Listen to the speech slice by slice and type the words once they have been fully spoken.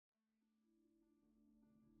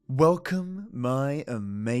Welcome, my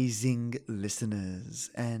amazing listeners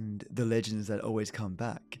and the legends that always come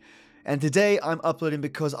back. And today I'm uploading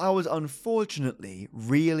because I was unfortunately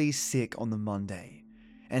really sick on the Monday.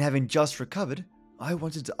 And having just recovered, I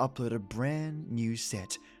wanted to upload a brand new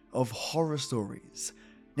set of horror stories.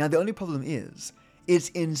 Now the only problem is, it's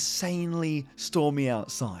insanely stormy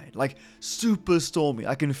outside. Like, super stormy.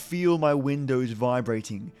 I can feel my windows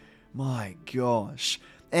vibrating. My gosh.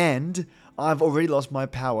 And I've already lost my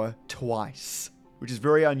power twice, which is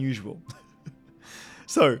very unusual.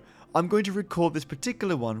 So, I'm going to record this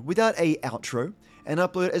particular one without a outro and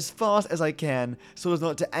upload as fast as I can so as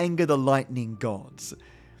not to anger the lightning gods.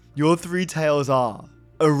 Your three tales are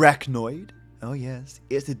Arachnoid. Oh yes,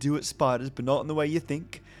 it's to do with spiders, but not in the way you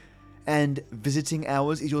think. And Visiting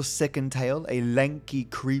Hours is your second tale, a lanky,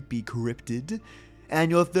 creepy cryptid. And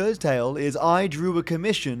your third tale is I Drew a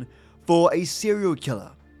Commission for a Serial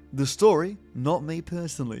Killer. The story, not me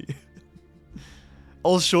personally.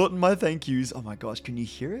 I'll shorten my thank yous. Oh my gosh, can you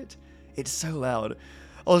hear it? It's so loud.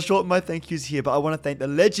 I'll shorten my thank yous here, but I want to thank the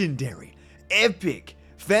legendary, epic,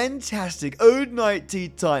 fantastic, Ode Night Tea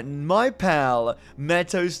Titan, my pal,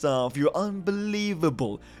 Matto Star, for your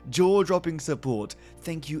unbelievable, jaw-dropping support.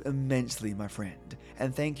 Thank you immensely, my friend.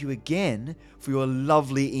 And thank you again for your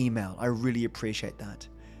lovely email. I really appreciate that.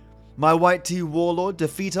 My White Tea Warlord,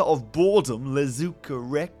 defeater of boredom, Lezuka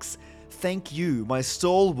Rex, thank you, my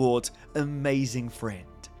stalwart, amazing friend.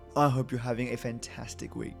 I hope you're having a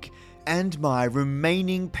fantastic week. And my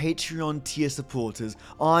remaining Patreon tier supporters,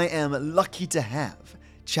 I am lucky to have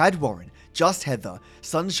Chad Warren, Just Heather,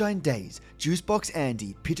 Sunshine Days, Juicebox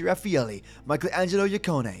Andy, Peter Raffaelli, Michelangelo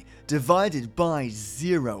Yacone, Divided by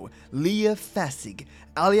Zero, Leah Fassig,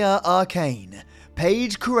 Alia Arcane,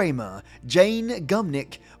 Paige Kramer, Jane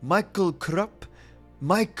Gumnick, Michael Krupp,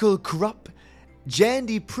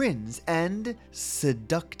 Jandy Prince, and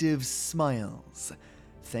Seductive Smiles.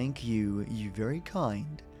 Thank you, you very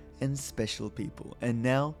kind and special people. And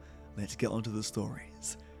now, let's get on to the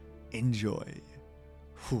stories. Enjoy.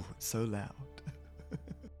 Whew, it's so loud.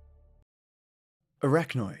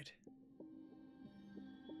 Arachnoid.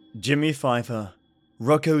 Jimmy Pfeiffer,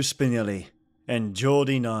 Rocco Spinelli, and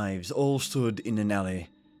Geordie Knives all stood in an alley,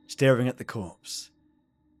 staring at the corpse.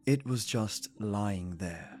 It was just lying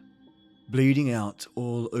there, bleeding out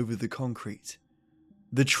all over the concrete.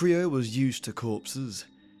 The trio was used to corpses.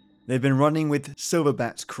 They've been running with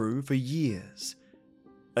Silverbat's crew for years.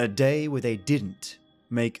 A day where they didn't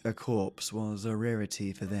make a corpse was a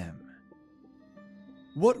rarity for them.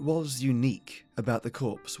 What was unique about the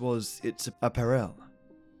corpse was its apparel.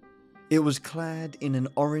 It was clad in an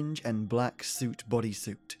orange and black suit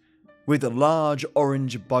bodysuit, with large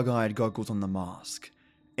orange bug-eyed goggles on the mask,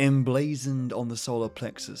 emblazoned on the solar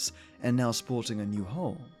plexus, and now sporting a new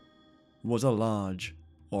hole, was a large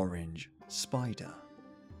orange spider.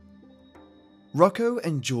 Rocco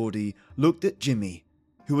and Geordie looked at Jimmy,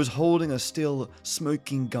 who was holding a still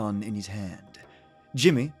smoking gun in his hand.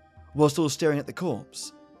 Jimmy was still staring at the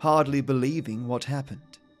corpse, hardly believing what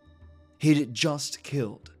happened. He'd just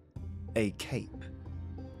killed a cape.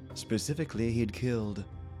 Specifically, he'd killed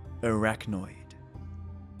Arachnoid.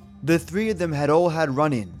 The three of them had all had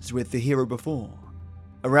run-ins with the hero before.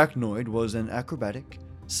 Arachnoid was an acrobatic,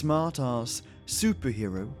 smart-ass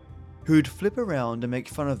superhero who'd flip around and make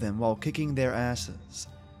fun of them while kicking their asses.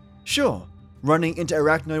 Sure, running into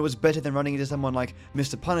Arachnoid was better than running into someone like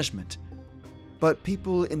Mr. Punishment, but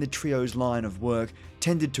people in the trio's line of work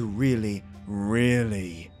tended to really,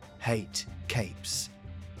 really hate capes.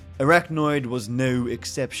 Arachnoid was no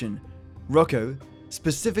exception. Rocco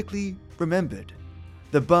specifically remembered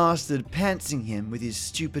the bastard pantsing him with his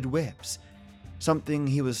stupid webs, something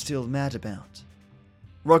he was still mad about.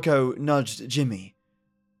 Rocco nudged Jimmy.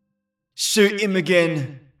 "Shoot him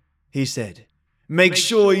again," he said. Make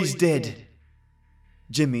sure he's dead."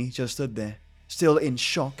 Jimmy just stood there, still in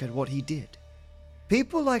shock at what he did.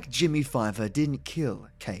 People like Jimmy Pfeiffer didn't kill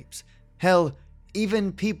capes. Hell,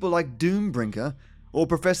 even people like Doombringer or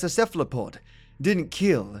Professor Cephalopod didn't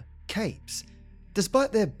kill capes,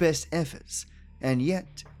 despite their best efforts. And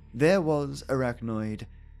yet, there was Arachnoid,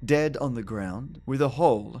 dead on the ground, with a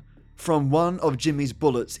hole from one of Jimmy's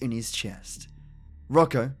bullets in his chest.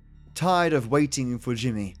 Rocco, tired of waiting for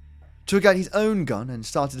Jimmy, took out his own gun and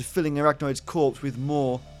started filling Arachnoid's corpse with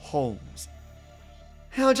more holes.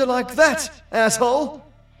 "How'd you like that, asshole?"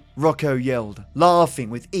 Rocco yelled, laughing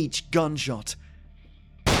with each gunshot.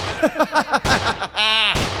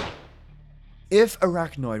 If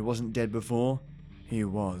Arachnoid wasn't dead before, he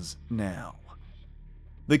was now.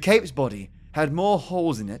 The cape's body had more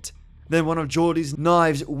holes in it than one of Geordie's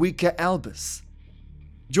Knives' weaker albus.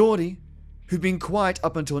 Geordie, who'd been quiet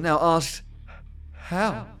up until now, asked,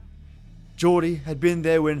 "How?" Geordie had been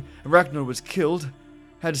there when Arachnoid was killed,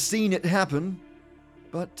 had seen it happen,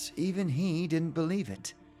 but even he didn't believe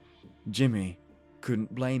it. Jimmy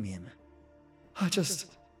couldn't blame him.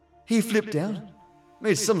 He flipped down,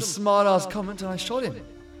 made some smart-ass comment, and I shot him.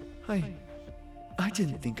 I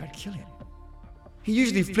didn't think I'd kill him. He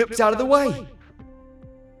usually flips out of the way."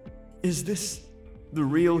 "Is this the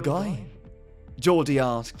real guy?" Geordie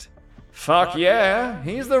asked. "Fuck yeah,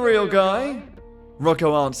 he's the real guy,"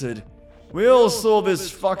 Rocco answered. "We all saw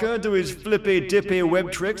this fucker do his flippy-dippy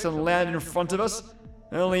web tricks and land in front of us.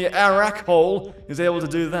 Only Arachhole is able to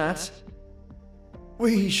do that."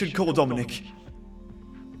 "We should call Dominic,"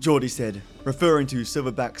 Geordie said, referring to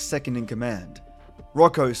Silverback's second-in-command.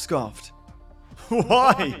 Rocco scoffed.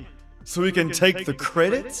 "Why? So we can take the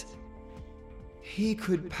credit?" "He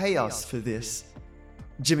could pay us for this,"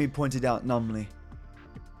 Jimmy pointed out numbly.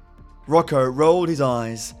 Rocco rolled his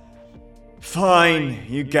eyes. "Fine,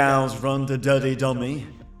 you gals run to Dirty Dummy.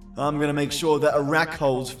 I'm gonna make sure that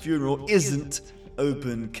Arachhole's funeral isn't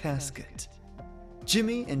open casket."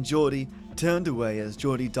 Jimmy and Geordie turned away as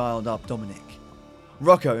Geordie dialed up Dominic.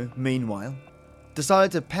 Rocco, meanwhile,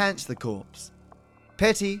 decided to pants the corpse.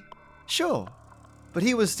 Petty, sure, but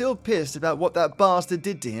he was still pissed about what that bastard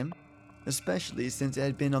did to him, especially since it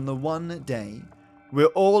had been on the one day where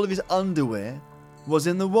all of his underwear was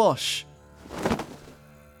in the wash.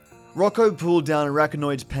 Rocco pulled down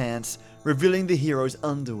Arachnoid's pants, revealing the hero's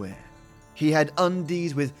underwear. He had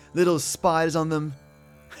undies with little spiders on them.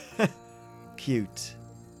 Cute.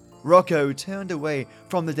 Rocco turned away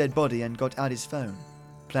from the dead body and got out his phone,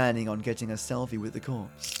 planning on getting a selfie with the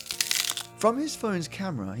corpse. From his phone's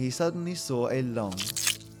camera, he suddenly saw a long,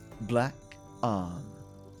 black arm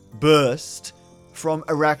burst from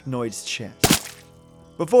Arachnoid's chest.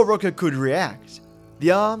 Before Rocco could react,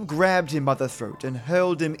 the arm grabbed him by the throat and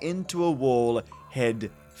hurled him into a wall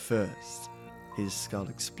head first. His skull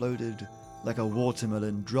exploded like a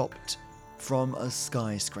watermelon dropped from a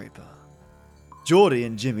skyscraper. Geordie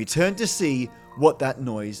and Jimmy turned to see what that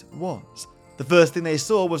noise was. The first thing they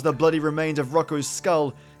saw was the bloody remains of Rocco's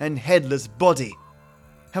skull and headless body.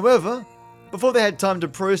 However, before they had time to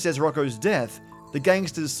process Rocco's death, the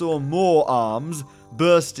gangsters saw more arms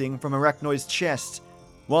bursting from Arachnoid's chest.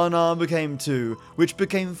 One arm became 2, which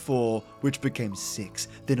became 4, which became 6.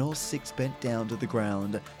 Then all 6 bent down to the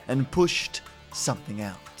ground and pushed something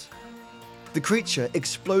out. The creature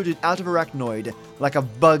exploded out of Arachnoid like a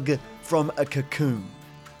bug from a cocoon.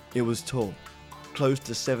 It was tall, close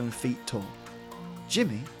to 7 feet tall.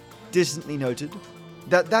 Jimmy distantly noted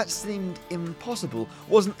that seemed impossible.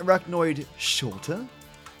 Wasn't Arachnoid shorter?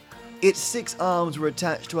 Its 6 arms were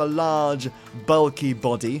attached to a large, bulky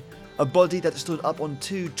body, a body that stood up on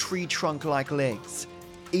 2 tree trunk-like legs.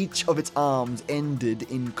 Each of its arms ended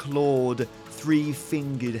in clawed,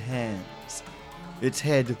 3-fingered hands. Its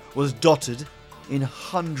head was dotted in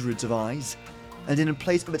hundreds of eyes, and in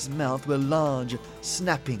place of its mouth were large,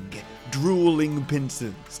 snapping, drooling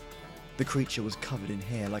pincers. The creature was covered in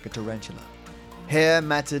hair like a tarantula, hair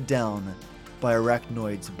matted down by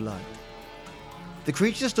Arachnoid's blood. The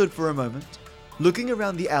creature stood for a moment, looking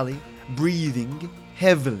around the alley, breathing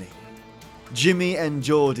heavily. Jimmy and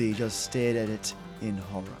Geordie just stared at it in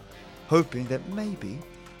horror, hoping that maybe,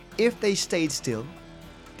 if they stayed still,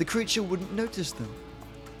 the creature wouldn't notice them.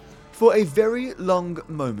 For a very long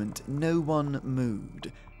moment, no one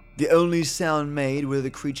moved. The only sound made were the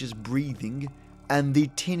creature's breathing and the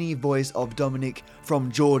tinny voice of Dominic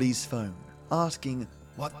from Geordie's phone, asking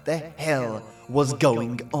what the hell was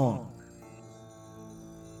going on.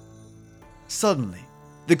 Suddenly,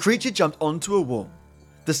 the creature jumped onto a wall,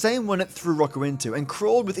 the same one it threw Rocco into, and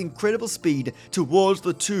crawled with incredible speed towards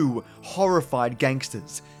the 2 horrified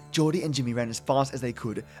gangsters. Geordie and Jimmy ran as fast as they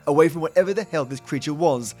could, away from whatever the hell this creature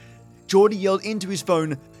was. Geordie yelled into his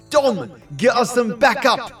phone, "Dom, get us some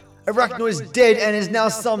backup! Arachnoid's dead and is now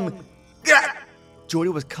some..."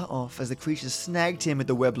 Geordie was cut off as the creature snagged him with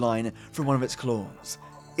the web line from one of its claws.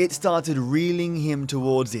 It started reeling him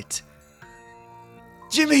towards it.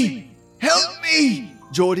 "Jimmy, help me!"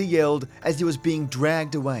 Geordie yelled as he was being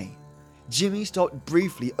dragged away. Jimmy stopped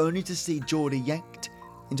briefly, only to see Geordie yanked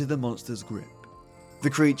into the monster's grip. The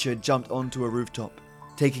creature jumped onto a rooftop,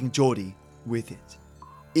 taking Geordie with it.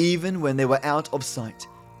 Even when they were out of sight,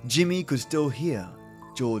 Jimmy could still hear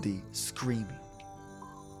Geordie screaming.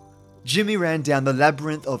 Jimmy ran down the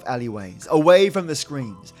labyrinth of alleyways, away from the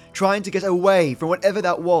screams, trying to get away from whatever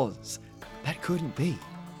that was. That couldn't be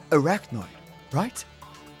Arachnoid, right?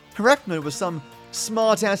 Arachnoid was some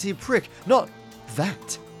smart-assy prick, not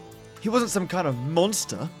that. He wasn't some kind of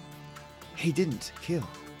monster. He didn't kill.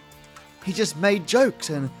 He just made jokes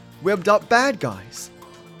and webbed up bad guys.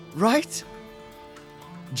 Right?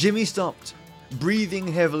 Jimmy stopped, breathing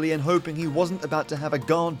heavily and hoping he wasn't about to have a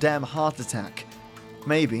goddamn heart attack.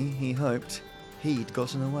 Maybe he hoped he'd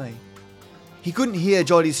gotten away. He couldn't hear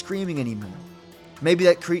Jolly screaming anymore. Maybe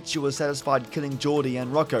that creature was satisfied killing Geordie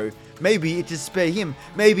and Rocco. Maybe it just spare him.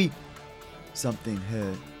 Maybe something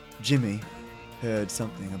heard. Jimmy heard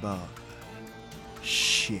something above.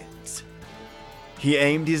 Shit. He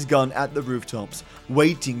aimed his gun at the rooftops,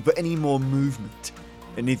 waiting for any more movement.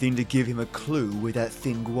 Anything to give him a clue where that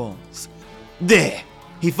thing was. There!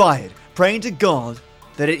 He fired, praying to God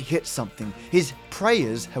that it hit something. His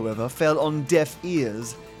prayers, however, fell on deaf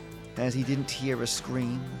ears, as he didn't hear a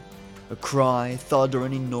scream, a cry, thud, or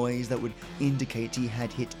any noise that would indicate he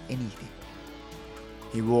had hit anything.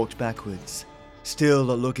 He walked backwards, still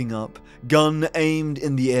looking up, gun aimed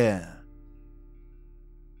in the air.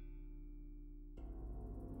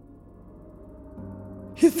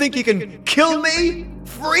 You think you can kill me,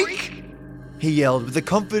 freak? He yelled with a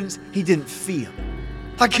confidence he didn't feel.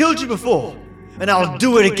 I killed you before, and I'll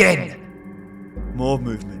do it again. More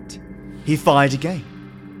movement. He fired again.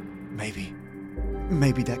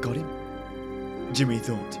 Maybe that got him, Jimmy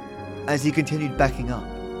thought, as he continued backing up.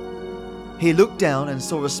 He looked down and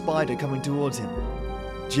saw a spider coming towards him.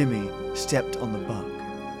 Jimmy stepped on the bug.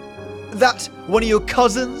 That one of your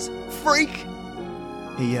cousins, freak?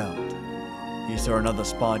 He yelled. He saw another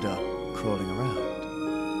spider crawling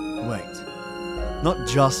around. Wait, not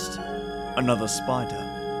just another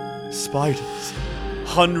spider. Spiders.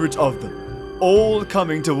 Hundreds of them, all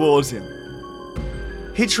coming towards him.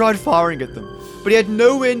 He tried firing at them, but he had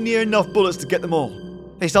nowhere near enough bullets to get them all.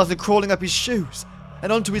 They started crawling up his shoes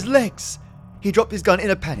and onto his legs. He dropped his gun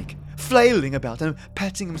in a panic, flailing about and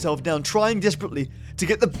patting himself down, trying desperately to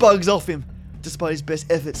get the bugs off him. Despite his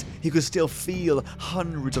best efforts, he could still feel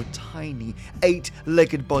hundreds of tiny,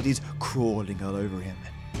 8-legged bodies crawling all over him.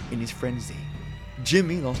 In his frenzy,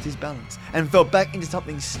 Jimmy lost his balance and fell back into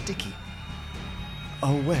something sticky.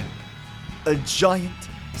 A web. A giant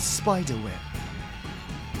spider web.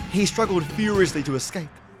 He struggled furiously to escape,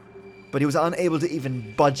 but he was unable to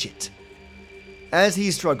even budge it. As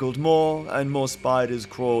he struggled, more and more spiders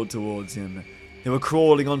crawled towards him. They were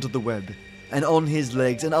crawling onto the web, and on his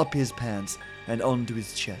legs, and up his pants, and onto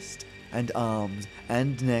his chest, and arms,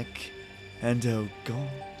 and neck, and oh God,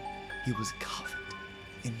 he was covered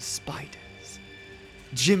in spiders.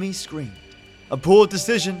 Jimmy screamed, a poor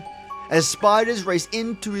decision, as spiders raced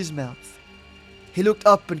into his mouth. He looked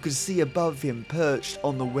up and could see above him, perched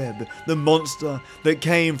on the web, the monster that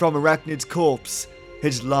came from Arachnid's corpse.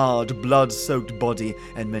 Its large, blood-soaked body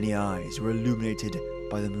and many eyes were illuminated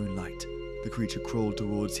by the moonlight. The creature crawled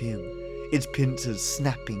towards him, its pincers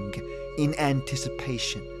snapping in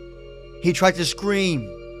anticipation. He tried to scream,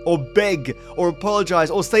 or beg, or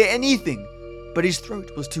apologize, or say anything, but his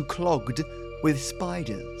throat was too clogged with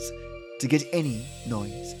spiders to get any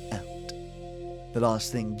noise out. The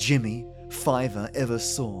last thing Jimmy Fiver ever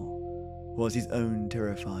saw was his own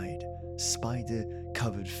terrified,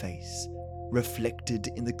 spider-covered face reflected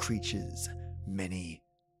in the creature's many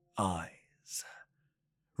eyes.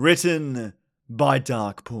 Written by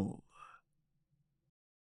Darkpool.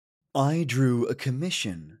 I drew a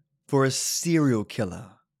commission for a serial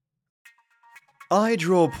killer. I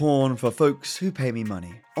draw porn for folks who pay me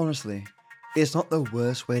money. Honestly, it's not the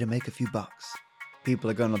worst way to make a few bucks. People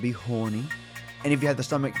are gonna be horny, and if you have the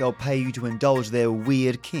stomach, they'll pay you to indulge their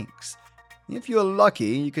weird kinks. If you're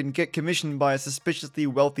lucky, you can get commissioned by a suspiciously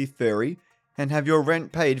wealthy furry and have your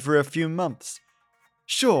rent paid for a few months.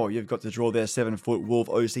 Sure, you've got to draw their 7-foot wolf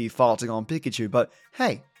OC farting on Pikachu, but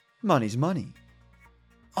hey, money's money.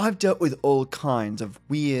 I've dealt with all kinds of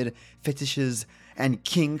weird fetishes and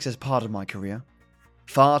kinks as part of my career.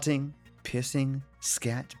 Farting, pissing,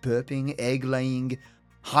 scat, burping, egg-laying,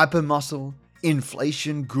 hypermuscle,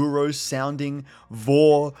 inflation, guru sounding,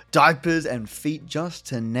 vor, diapers, and feet, just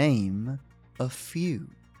to name a few.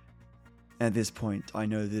 At this point, I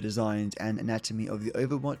know the designs and anatomy of the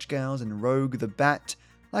Overwatch gals and Rogue the Bat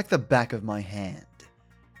like the back of my hand.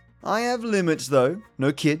 I have limits though,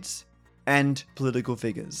 no kids, and political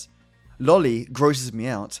figures. Lolly grosses me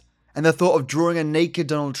out, and the thought of drawing a naked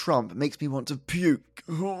Donald Trump makes me want to puke.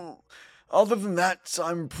 Other than that,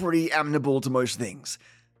 I'm pretty amenable to most things.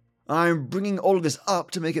 I'm bringing all of this up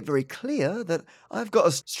to make it very clear that I've got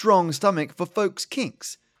a strong stomach for folks'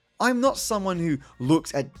 kinks. I'm not someone who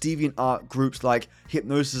looks at deviant groups like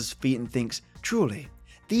Hypnosis Feet and thinks, truly,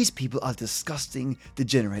 these people are disgusting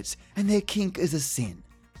degenerates and their kink is a sin.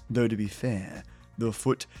 Though to be fair, the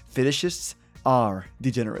foot fetishists are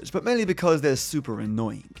degenerates, but mainly because they're super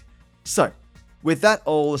annoying. So, With that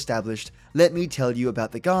all established, let me tell you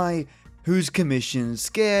about the guy whose commission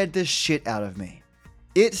scared the shit out of me.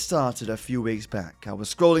 It started a few weeks back. I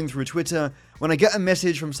was scrolling through Twitter when I get a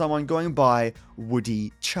message from someone going by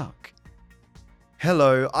Woody Chuck.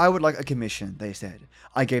 "Hello, I would like a commission," they said.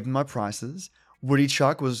 I gave them my prices. Woody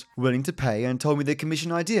Chuck was willing to pay and told me the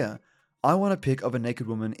commission idea. I want a pic of a naked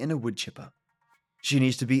woman in a wood chipper. She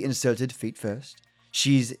needs to be inserted feet first.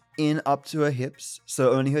 She's in up to her hips,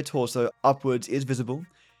 so only her torso upwards is visible.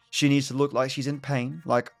 She needs to look like she's in pain,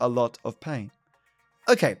 like a lot of pain.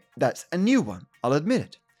 Okay, that's a new one, I'll admit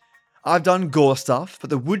it. I've done gore stuff, but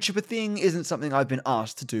the wood chipper thing isn't something I've been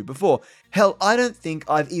asked to do before. Hell, I don't think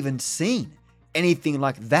I've even seen anything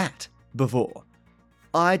like that before.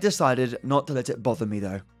 I decided not to let it bother me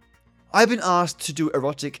though. I've been asked to do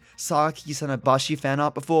erotic Saki Sanabashi fan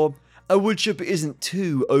art before. A wood chipper isn't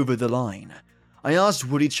too over the line. I asked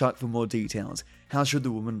Woody Chuck for more details. How should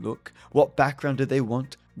the woman look? What background did they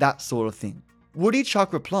want? That sort of thing. Woody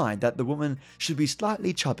Chuck replied that the woman should be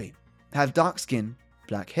slightly chubby, have dark skin,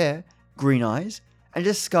 black hair, green eyes, and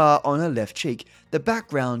a scar on her left cheek. The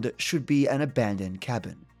background should be an abandoned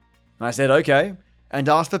cabin. I said okay, and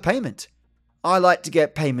asked for payment. I like to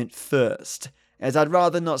get payment first, as I'd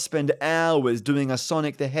rather not spend hours doing a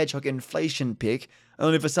Sonic the Hedgehog inflation pic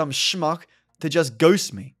only for some schmuck to just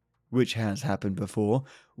ghost me, which has happened before.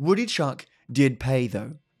 Woody Chuck did pay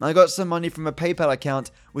though. I got some money from a PayPal account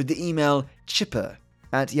with the email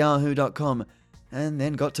chipper@yahoo.com and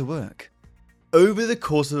then got to work. Over the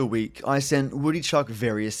course of a week, I sent Woody Chuck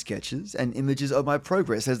various sketches and images of my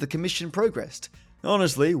progress as the commission progressed.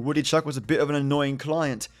 Honestly, Woody Chuck was a bit of an annoying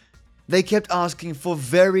client. They kept asking for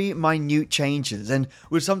very minute changes and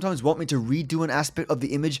would sometimes want me to redo an aspect of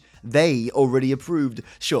the image they already approved.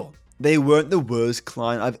 Sure, they weren't the worst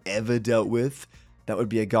client I've ever dealt with. That would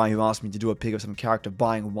be a guy who asked me to do a pic of some character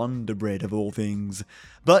buying Wonder Bread of all things.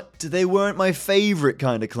 But they weren't my favorite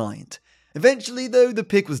kind of client. Eventually, though, the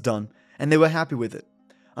pic was done, and they were happy with it.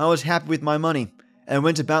 I was happy with my money, and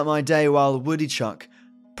went about my day while Woody Chuck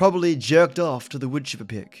probably jerked off to the wood chipper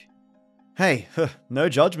pic. Hey, no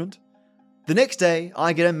judgment. The next day,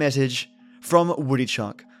 I get a message from Woody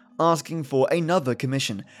Chuck asking for another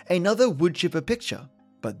commission, another wood chipper picture,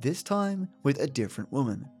 but this time with a different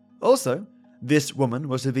woman. Also, this woman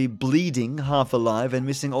was to be bleeding, half alive, and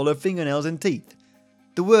missing all her fingernails and teeth.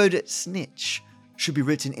 The word snitch should be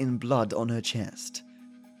written in blood on her chest.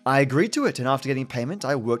 I agreed to it, and after getting payment,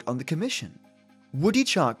 I worked on the commission. Woody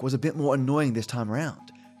Chuck was a bit more annoying this time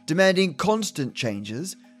around, demanding constant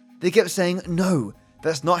changes. They kept saying, "No,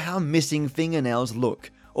 that's not how missing fingernails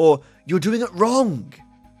look," or "You're doing it wrong."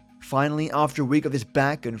 Finally, after a week of this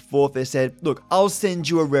back and forth, they said, "Look, I'll send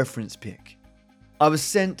you a reference pic." I was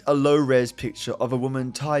sent a low-res picture of a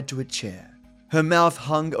woman tied to a chair. Her mouth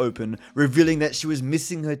hung open, revealing that she was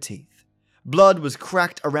missing her teeth. Blood was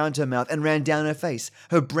cracked around her mouth and ran down her face.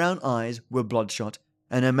 Her brown eyes were bloodshot,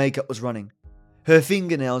 and her makeup was running. Her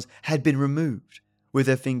fingernails had been removed, with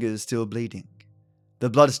her fingers still bleeding. The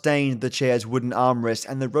blood stained the chair's wooden armrest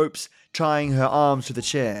and the ropes tying her arms to the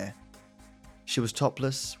chair. She was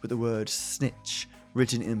topless, with the word snitch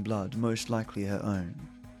written in blood, most likely her own.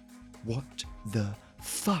 What the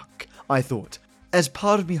fuck? I thought, as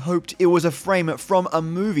part of me hoped it was a frame from a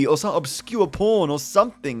movie or some obscure porn or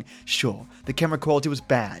something. Sure, the camera quality was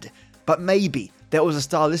bad, but maybe that was a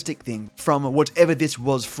stylistic thing from whatever this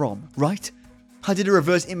was from, right? I did a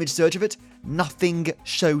reverse image search of it. Nothing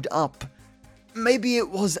showed up. Maybe it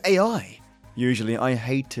was AI. Usually I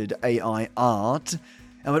hated AI art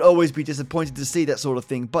and would always be disappointed to see that sort of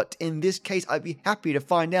thing, but in this case I'd be happy to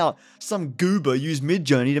find out some goober used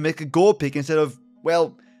Midjourney to make a gore pic instead of,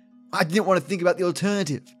 well, I didn't want to think about the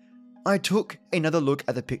alternative. I took another look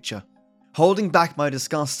at the picture. Holding back my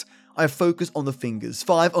disgust, I focused on the fingers,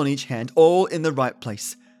 5 on each hand, all in the right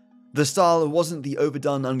place. The style wasn't the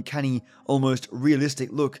overdone, uncanny, almost realistic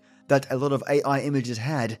look that a lot of AI images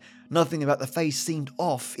had. Nothing about the face seemed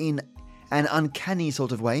off in an uncanny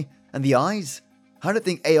sort of way. And the eyes? I don't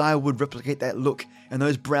think AI would replicate that look and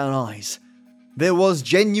those brown eyes. There was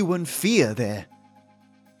genuine fear there.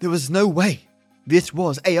 There was no way this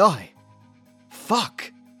was AI.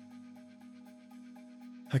 Fuck.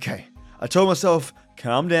 Okay, I told myself,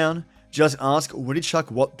 calm down. Just ask Woody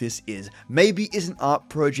Chuck what this is. Maybe it's an art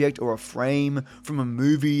project or a frame from a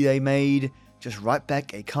movie they made. Just write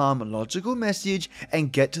back a calm, logical message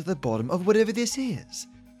and get to the bottom of whatever this is.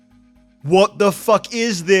 What the fuck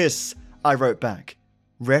is this? I wrote back.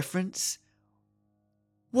 Reference?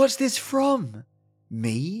 What's this from?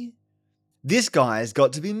 Me? This guy's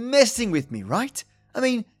got to be messing with me, right? I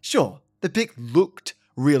mean, sure, the pic looked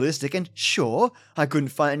realistic, and sure, I couldn't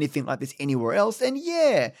find anything like this anywhere else, and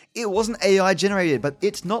yeah, it wasn't AI generated, but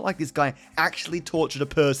it's not like this guy actually tortured a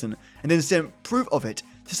person and then sent proof of it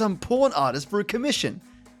to some porn artist for a commission.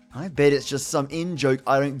 I bet it's just some in-joke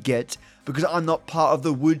I don't get because I'm not part of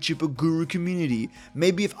the woodchipper guru community.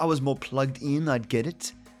 Maybe if I was more plugged in, I'd get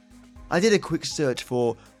it. I did a quick search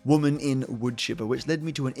for woman in woodchipper, which led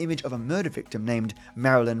me to an image of a murder victim named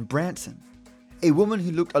Marilyn Branson, a woman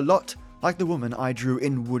who looked a lot like the woman I drew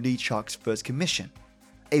in Woody Chuck's first commission,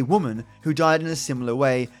 a woman who died in a similar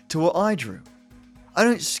way to what I drew. I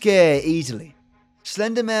don't scare easily.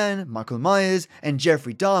 Slender Man, Michael Myers, and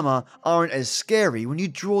Jeffrey Dahmer aren't as scary when you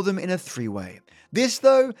draw them in a three-way. This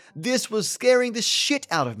was scaring the shit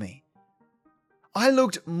out of me. I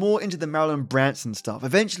looked more into the Marilyn Branson stuff,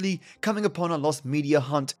 eventually coming upon a lost media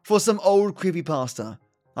hunt for some old creepypasta.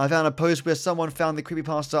 I found a post where someone found the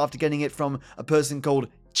creepypasta after getting it from a person called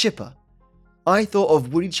Chipper. I thought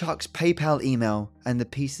of Woody Chuck's PayPal email, and the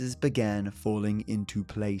pieces began falling into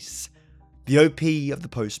place. The OP of the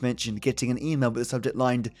post mentioned getting an email with the subject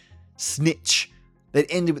line "Snitch" that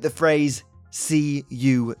ended with the phrase "See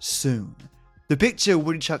you soon." The picture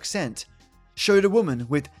Woody Chuck sent showed a woman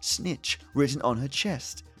with "Snitch" written on her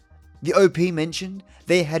chest. The OP mentioned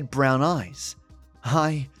they had brown eyes.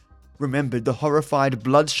 I remembered the horrified,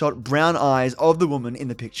 bloodshot brown eyes of the woman in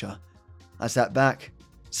the picture. I sat back,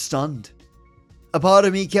 stunned. A part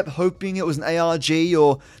of me kept hoping it was an ARG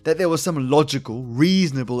or that there was some logical,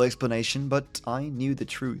 reasonable explanation, but I knew the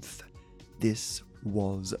truth. This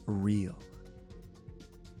was real.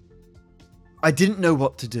 I didn't know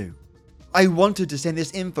what to do. I wanted to send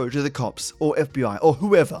this info to the cops or FBI or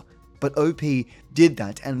whoever, but OP did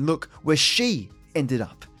that, and look where she ended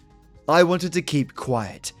up. I wanted to keep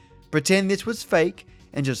quiet, pretend this was fake,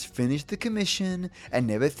 and just finish the commission and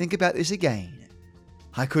never think about this again.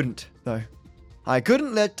 I couldn't, though. I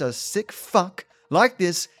couldn't let a sick fuck like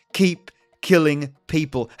this keep killing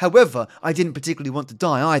people. However, I didn't particularly want to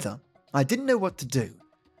die either. I didn't know what to do.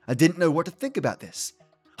 I didn't know what to think about this.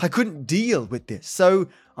 I couldn't deal with this, so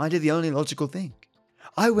I did the only logical thing.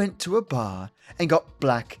 I went to a bar and got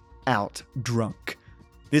blackout drunk.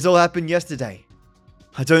 This all happened yesterday.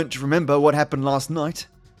 I don't remember what happened last night.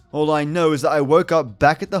 All I know is that I woke up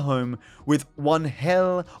back at the home with one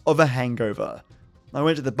hell of a hangover. I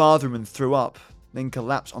went to the bathroom and threw up, then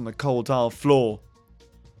collapsed on the cold tile floor.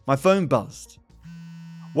 My phone buzzed.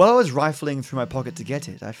 While I was rifling through my pocket to get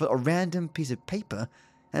it, I felt a random piece of paper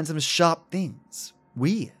and some sharp things.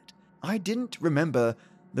 Weird. I didn't remember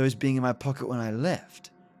those being in my pocket when I left.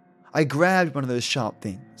 I grabbed one of those sharp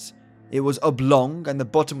things. It was oblong and the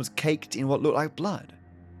bottom was caked in what looked like blood.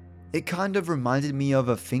 It kind of reminded me of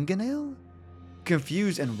a fingernail.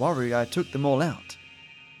 Confused and worried, I took them all out.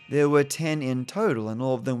 There were 10 in total, and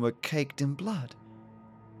all of them were caked in blood.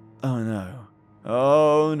 Oh no.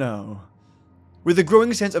 Oh no. With a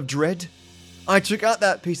growing sense of dread, I took out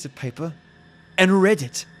that piece of paper and read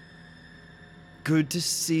it. Good to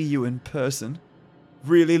see you in person.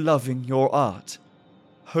 Really loving your art.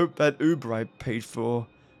 Hope that Uber I paid for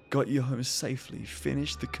got you home safely.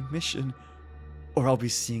 Finish the commission, or I'll be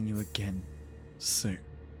seeing you again soon.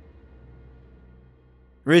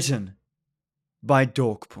 Written by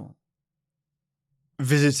Dorkpool.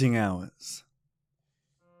 Visiting hours.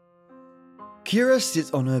 Kira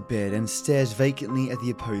sits on her bed and stares vacantly at the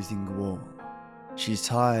opposing wall. She's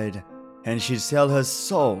tired, and she'd sell her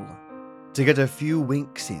soul to get a few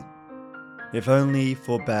winks in, if only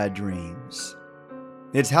for bad dreams.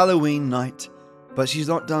 It's Halloween night, but she's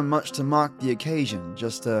not done much to mark the occasion,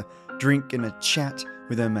 just a drink and a chat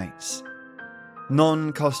with her mates.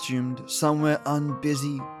 Non-costumed, somewhere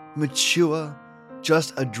unbusy, mature,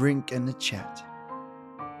 just a drink and a chat.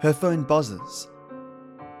 Her phone buzzes.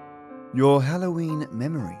 Your Halloween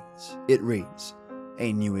memories, it reads,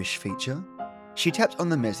 a newish feature. She taps on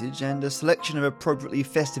the message and a selection of appropriately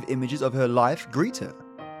festive images of her life greet her.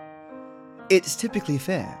 It's typically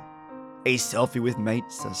fair. A selfie with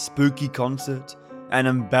mates, a spooky concert, an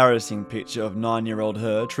embarrassing picture of 9-year-old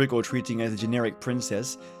her trick-or-treating as a generic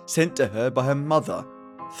princess sent to her by her mother.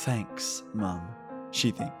 Thanks, Mum,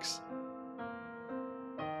 she thinks.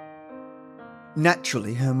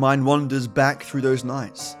 Naturally, her mind wanders back through those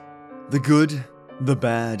nights. The good, the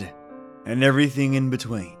bad, and everything in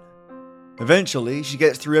between. Eventually, she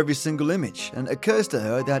gets through every single image, and it occurs to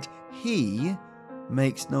her that he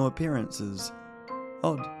makes no appearances.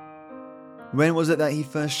 Odd. When was it that he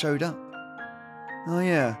first showed up? Oh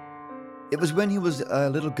yeah, it was when he was a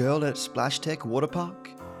little girl at Splash Tech Water Park.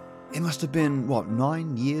 It must have been,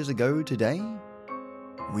 9 years ago today?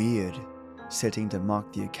 Weird setting to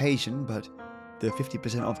mark the occasion, but the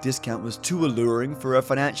 50% off discount was too alluring for her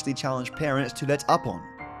financially challenged parents to let up on.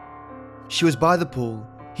 She was by the pool,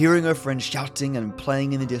 hearing her friends shouting and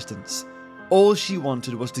playing in the distance. All she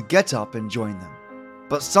wanted was to get up and join them.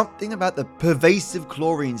 But something about the pervasive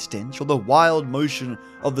chlorine stench, or the wild motion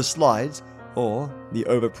of the slides, or the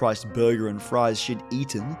overpriced burger and fries she'd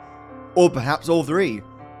eaten, or perhaps all three,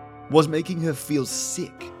 was making her feel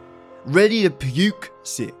sick. Ready to puke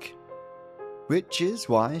sick. Which is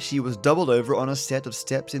why she was doubled over on a set of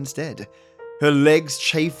steps instead, her legs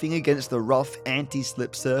chafing against the rough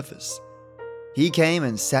anti-slip surface. He came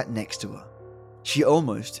and sat next to her. She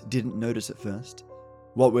almost didn't notice at first,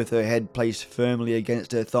 what with her head placed firmly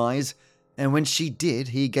against her thighs, and when she did,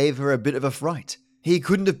 he gave her a bit of a fright. He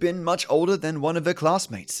couldn't have been much older than one of her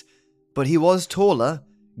classmates, but he was taller,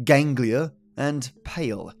 ganglier, and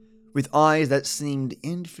pale, with eyes that seemed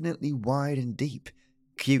infinitely wide and deep.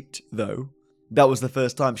 Cute, though. That was the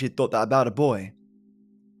first time she'd thought that about a boy.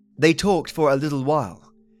 They talked for a little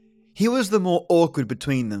while. He was the more awkward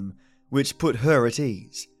between them, which put her at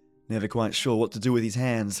ease, never quite sure what to do with his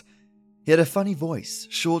hands. He had a funny voice,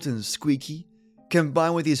 short and squeaky.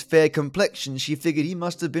 Combined with his fair complexion, she figured he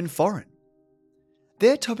must have been foreign.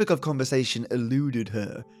 Their topic of conversation eluded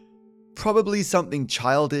her. Probably something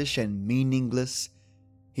childish and meaningless.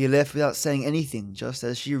 He left without saying anything, just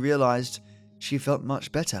as she realized she felt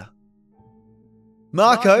much better.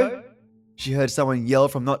 "Marco!" She heard someone yell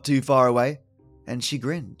from not too far away, and she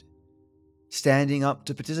grinned, standing up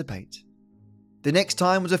to participate. The next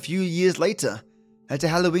time was a few years later, at a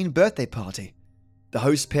Halloween birthday party. The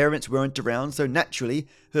host's parents weren't around, so naturally,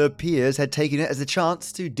 her peers had taken it as a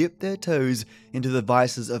chance to dip their toes into the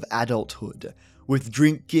vices of adulthood, with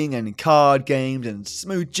drinking and card games and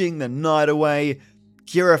smooching the night away.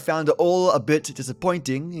 Kira found it all a bit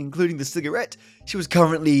disappointing, including the cigarette she was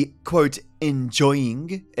currently, quote,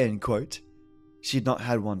 enjoying, end quote. She'd not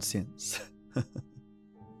had one since.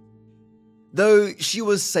 Though she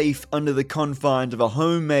was safe under the confines of a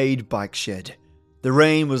homemade bike shed, the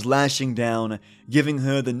rain was lashing down, giving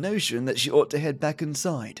her the notion that she ought to head back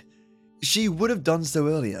inside. She would have done so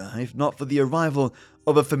earlier, if not for the arrival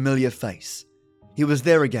of a familiar face. He was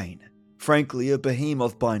there again, frankly a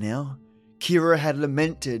behemoth by now. Kira had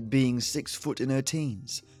lamented being 6 foot in her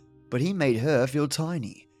teens, but he made her feel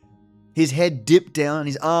tiny. His head dipped down,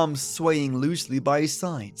 his arms swaying loosely by his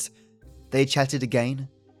sides. They chatted again,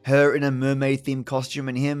 her in a mermaid-themed costume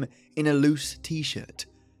and him in a loose t-shirt.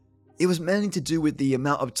 It was mainly to do with the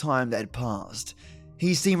amount of time that had passed.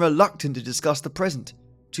 He seemed reluctant to discuss the present.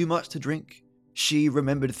 Too much to drink, she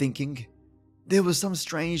remembered thinking. There was some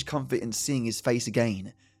strange comfort in seeing his face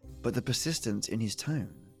again, but the persistence in his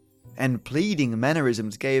tone and pleading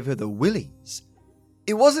mannerisms gave her the willies.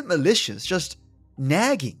 It wasn't malicious, just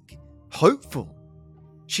nagging, hopeful.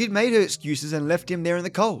 She'd made her excuses and left him there in the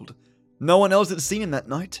cold. No one else had seen him that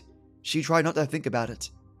night. She tried not to think about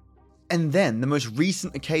it. And then the most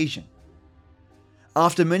recent occasion.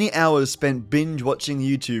 After many hours spent binge-watching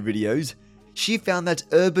YouTube videos, she found that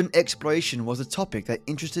urban exploration was a topic that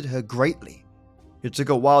interested her greatly. It took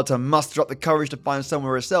a while to muster up the courage to find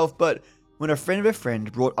somewhere herself, but when a friend of a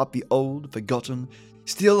friend brought up the old, forgotten,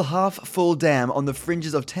 still half-full dam on the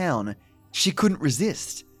fringes of town, she couldn't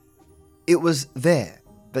resist. It was there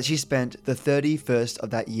that she spent the 31st of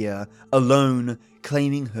that year, alone,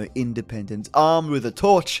 claiming her independence, armed with a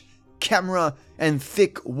torch, camera, and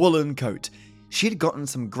thick woolen coat. She'd gotten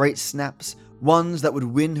some great snaps, ones that would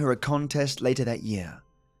win her a contest later that year.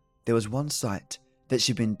 There was one sight that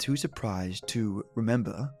she'd been too surprised to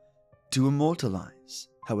remember, to immortalize,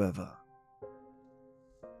 however.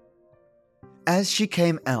 As she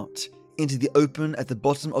came out into the open at the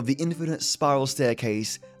bottom of the infinite spiral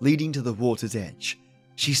staircase leading to the water's edge,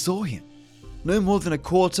 she saw him, no more than a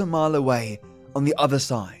quarter mile away on the other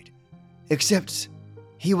side. Except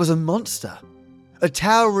he was a monster, a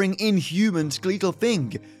towering, inhuman, skeletal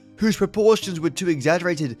thing whose proportions were too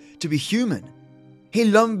exaggerated to be human. He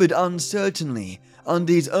lumbered uncertainly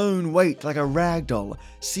under his own weight like a rag doll,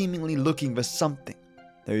 seemingly looking for something.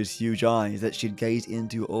 Those huge eyes that she'd gazed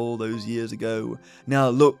into all those years ago now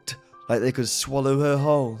looked like they could swallow her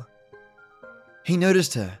whole. He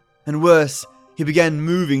noticed her, and worse, he began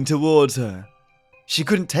moving towards her. She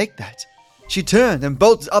couldn't take that. She turned and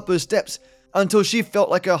bolted up her steps until she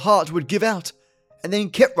felt like her heart would give out, and then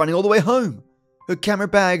kept running all the way home, her camera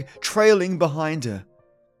bag trailing behind her.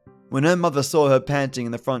 When her mother saw her panting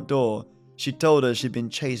in the front door, she told her she'd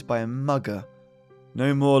been chased by a mugger.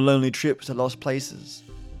 No more lonely trips to lost places.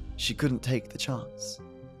 She couldn't take the chance.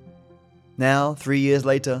 Now, 3 years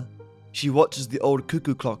later, she watches the old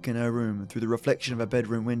cuckoo clock in her room through the reflection of her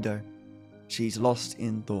bedroom window. She's lost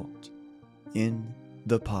in thought. in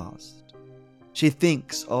the past. She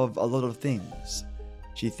thinks of a lot of things.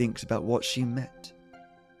 She thinks about what she met.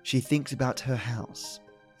 She thinks about her house,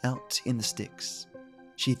 out in the sticks.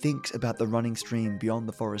 She thinks about the running stream beyond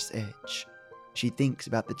the forest's edge. She thinks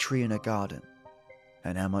about the tree in her garden,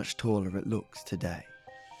 and how much taller it looks today.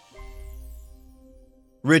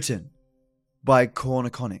 Written by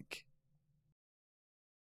Corniconic.